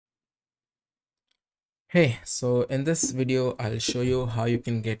Hey, so in this video, I'll show you how you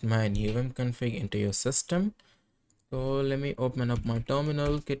can get my Neovim config into your system. So let me open up my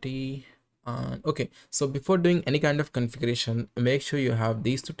terminal, kitty. And okay, so before doing any kind of configuration, make sure you have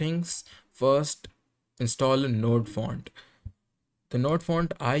these two things. First, install a Node font. The Node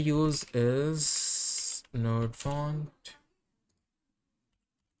font I use is Node font.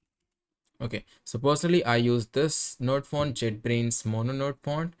 Okay, so personally, I use this Node font, JetBrains Mono Node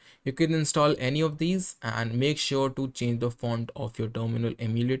font. You can install any of these and make sure to change the font of your terminal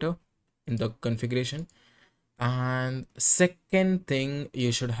emulator in the configuration. And second thing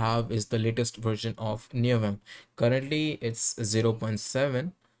you should have is the latest version of Neovim. Currently, it's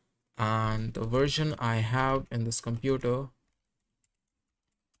 0.7, and the version I have in this computer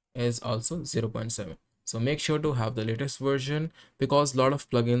is also 0.7. So make sure to have the latest version, because a lot of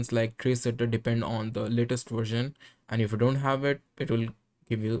plugins like TreeSetter depend on the latest version, and if you don't have it, it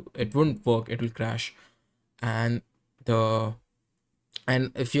won't work, it will crash. And the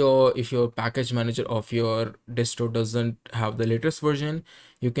and if your package manager of your distro doesn't have the latest version,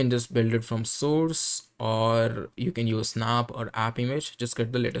 you can just build it from source, or you can use snap or app image. Just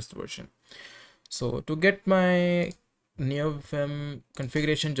get the latest version. So to get my Neovim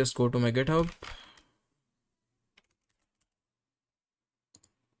configuration, just go to my GitHub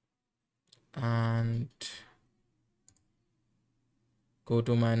and go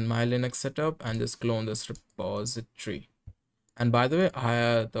to my Linux setup and just clone this repository. And by the way,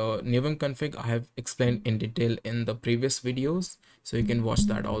 the Neovim config I have explained in detail in the previous videos, so you can watch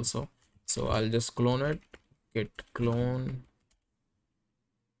that also. So I'll just clone it, git clone.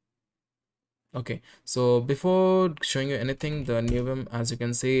 Okay, so before showing you anything, the Neovim, as you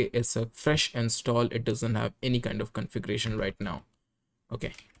can see, it's a fresh install. It doesn't have any kind of configuration right now.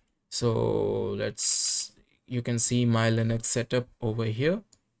 Okay, so you can see my Linux setup over here.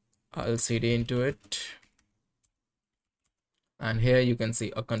 I'll cd into it, and here you can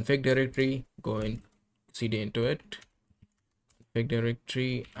see a config directory. Go in, cd into it, config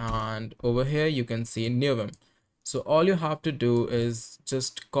directory, and over here you can see Neovim. So all you have to do is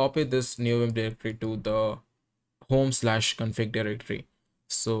just copy this Neovim directory to the home/config directory.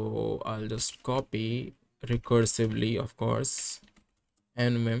 So I'll just copy recursively, of course,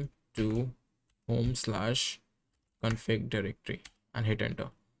 nvim to home/config directory and hit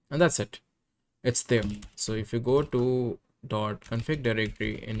enter, and that's it. It's there. So if you go to .config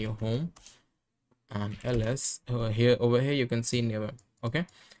directory in your home and ls, over here you can see Neovim. Okay,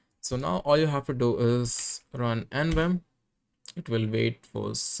 so now all you have to do is run nvim. It will wait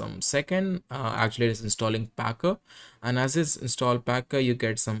for some second. Actually, it's installing packer, and as it's install packer, you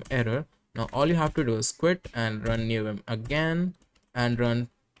get some error. Now all you have to do is quit and run Neovim again and run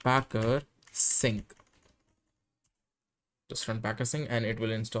packer sync. Just run packer sync and it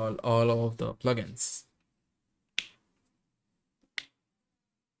will install all of the plugins.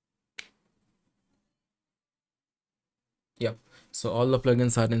 Yep, so all the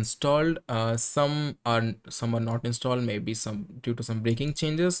plugins are installed. Some are not installed, maybe some due to some breaking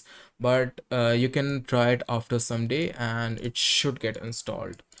changes, but you can try it after some day and it should get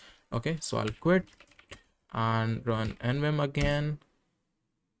installed. Okay, so I'll quit and run nvim again.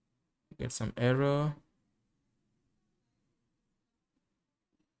 Get some error.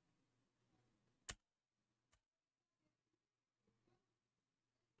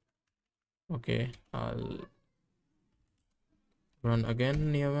 Okay, I'll run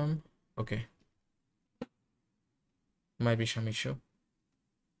again Neovim. Okay, might be some issue.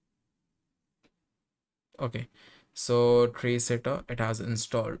 Okay, so TreeSetter, it has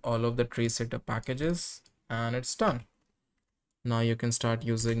installed all of the TreeSetter packages and it's done. Now you can start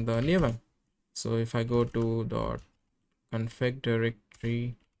using the Neovim. So if I go to .config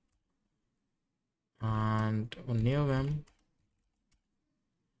directory and Neovim,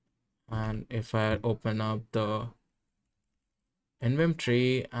 and if I open up the nvim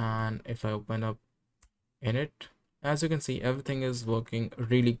tree and if I open up init, as you can see, everything is working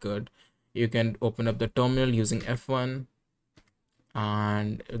really good. You can open up the terminal using F1,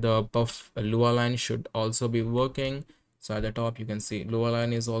 and the buff Lua line should also be working. So at the top you can see Lua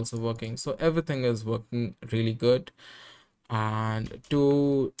line is also working. So everything is working really good. And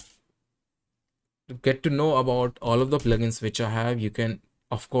to get to know about all of the plugins which I have, you can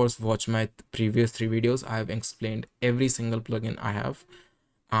of course watch my previous 3 videos. I have explained every single plugin I have,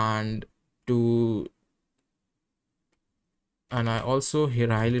 and I also here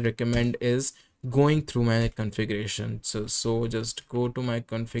highly recommend is going through my configuration. So just go to my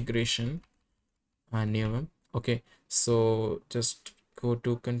configuration and Neovim. Okay, so just go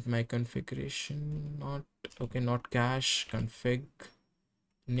to my configuration, not cache, config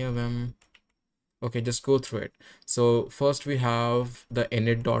Neovim. Okay, just go through it. So first we have the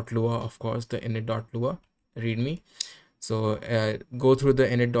init.lua, of course, the init.lua readme. So go through the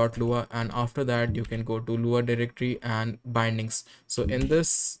init.lua, and after that you can go to lua directory and bindings. So in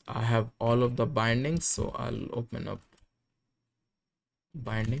this I have all of the bindings, so I'll open up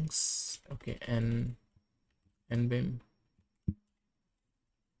bindings. Okay, and nvim.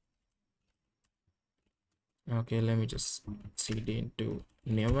 Okay, let me just cd into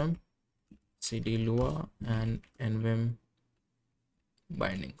neovim, cd lua, and nvim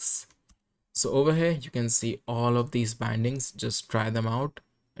bindings. So over here you can see all of these bindings. Just try them out.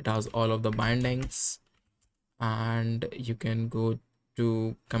 It has all of the bindings, and you can go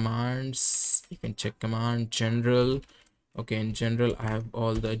to commands. You can check command general. Okay, in general I have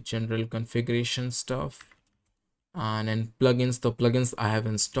all the general configuration stuff, and in plugins, the plugins I have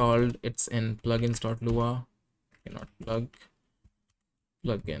installed, it's in plugins.lua. Cannot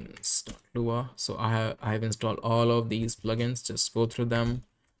plugins.lua. So I have installed all of these plugins. Just go through them,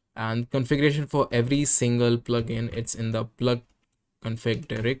 and configuration for every single plugin, it's in the plug config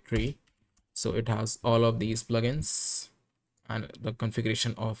directory. So it has all of these plugins and the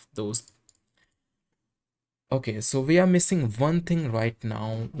configuration of those. Okay, so we are missing one thing right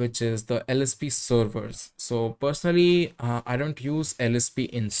now, which is the LSP servers. So personally, I don't use LSP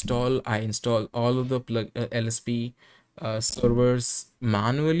install. I install all of the LSP servers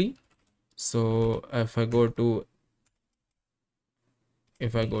manually. So if I go to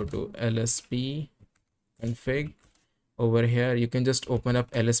LSP config, over here you can just open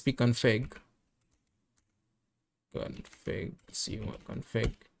up LSP config, config,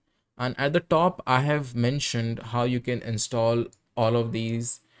 and at the top I have mentioned how you can install all of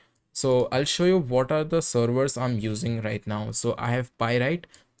these. So I'll show you what are the servers I'm using right now. So I have Pyrite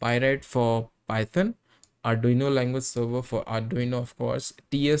for Python, Arduino language server for Arduino, of course,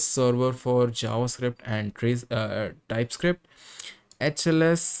 TS server for JavaScript and TypeScript,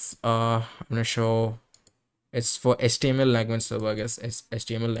 HLS, I'm not sure, it's for HTML language server, I guess. It's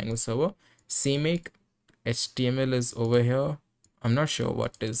HTML language server. CMake, HTML is over here. I'm not sure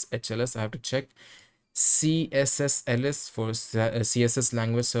what is HLS, I have to check. CSSLS for CSS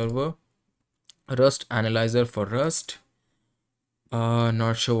language server. Rust analyzer for Rust.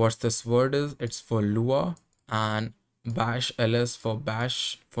 Not sure what this word is. It's for Lua. And bash ls for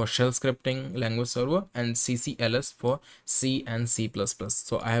bash for shell scripting language server, and ccls for C and C++.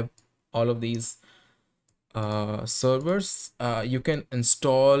 So I have all of these servers. You can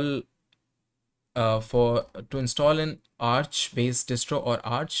install for to install an Arch based distro or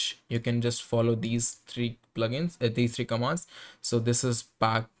Arch, you can just follow these three plugins, these three commands. So this is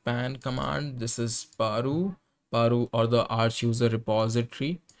pacman command, this is paru or the Arch user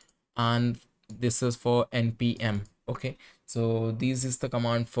repository, and this is for npm. Okay, so this is the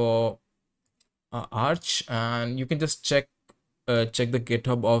command for Arch, and you can just check the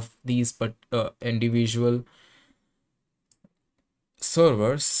GitHub of these but individual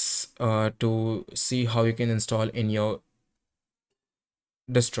servers to see how you can install in your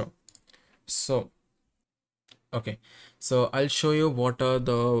distro. So okay, so I'll show you what are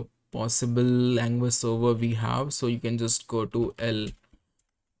the possible language server we have. So you can just go to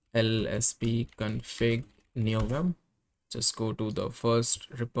lsp config neovim, just go to the first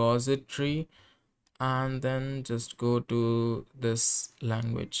repository, and then just go to this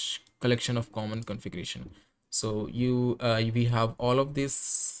language collection of common configuration. So we have all of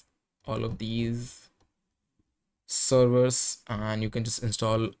these servers, and you can just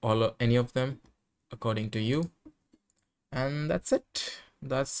install any of them according to you, and that's it.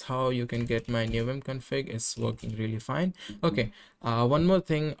 That's how you can get my Neovim config. It's working really fine. Okay, one more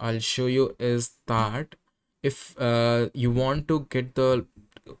thing I'll show you is that if you want to get the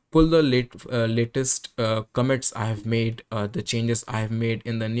pull the latest commits I have made, the changes I have made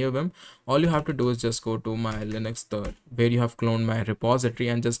in the Neovim, all you have to do is just go to my Linux, where you have cloned my repository,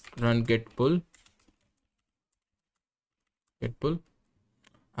 and just run git pull,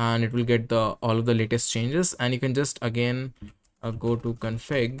 and it will get the all of the latest changes. And you can just again go to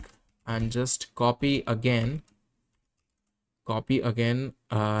config and just copy again neovim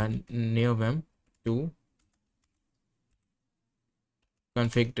to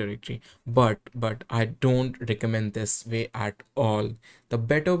config directory. But I don't recommend this way at all. The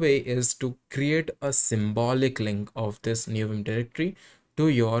better way is to create a symbolic link of this neovim directory to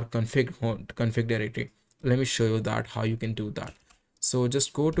your config directory. Let me show you that how you can do that. So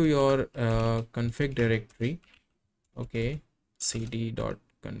just go to your config directory. Okay,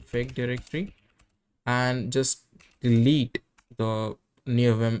 cd.config directory, and just delete the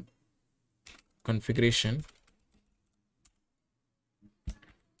neovim configuration.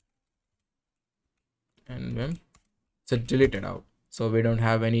 nvim. So delete it out. So we don't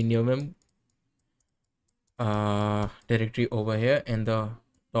have any Neovim directory over here in the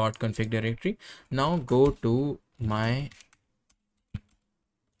 .config directory. Now go to my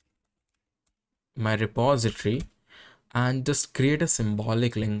repository and just create a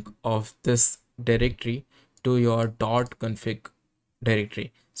symbolic link of this directory to your .config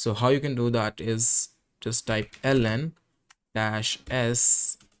directory. So how you can do that is just type ln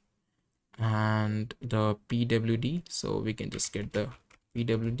 -s and the pwd. So we can just get the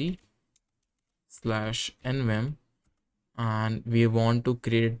pwd /nvim, and we want to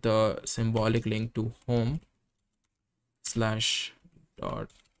create the symbolic link to home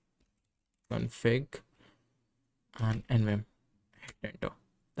 /config and nvim. Hit enter.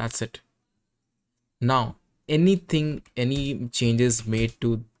 That's it. Now any changes made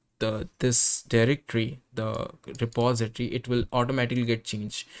to this directory, the repository, it will automatically get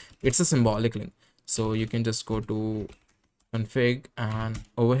changed. It's a symbolic link. So you can just go to config, and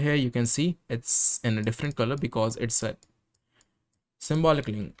over here you can see it's in a different color because it's a symbolic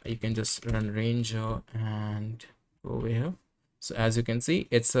link. You can just run ranger and go over here. So as you can see,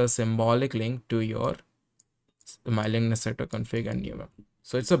 it's a symbolic link to your mailing newsletter config and Neovim.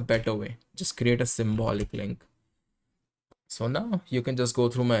 So it's a better way. Just create a symbolic link. So now you can just go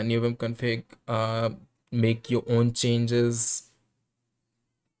through my Neovim config, make your own changes,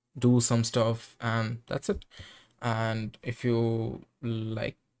 do some stuff, and that's it. And if you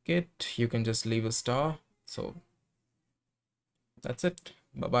like it, you can just leave a star. So that's it.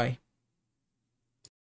 Bye bye.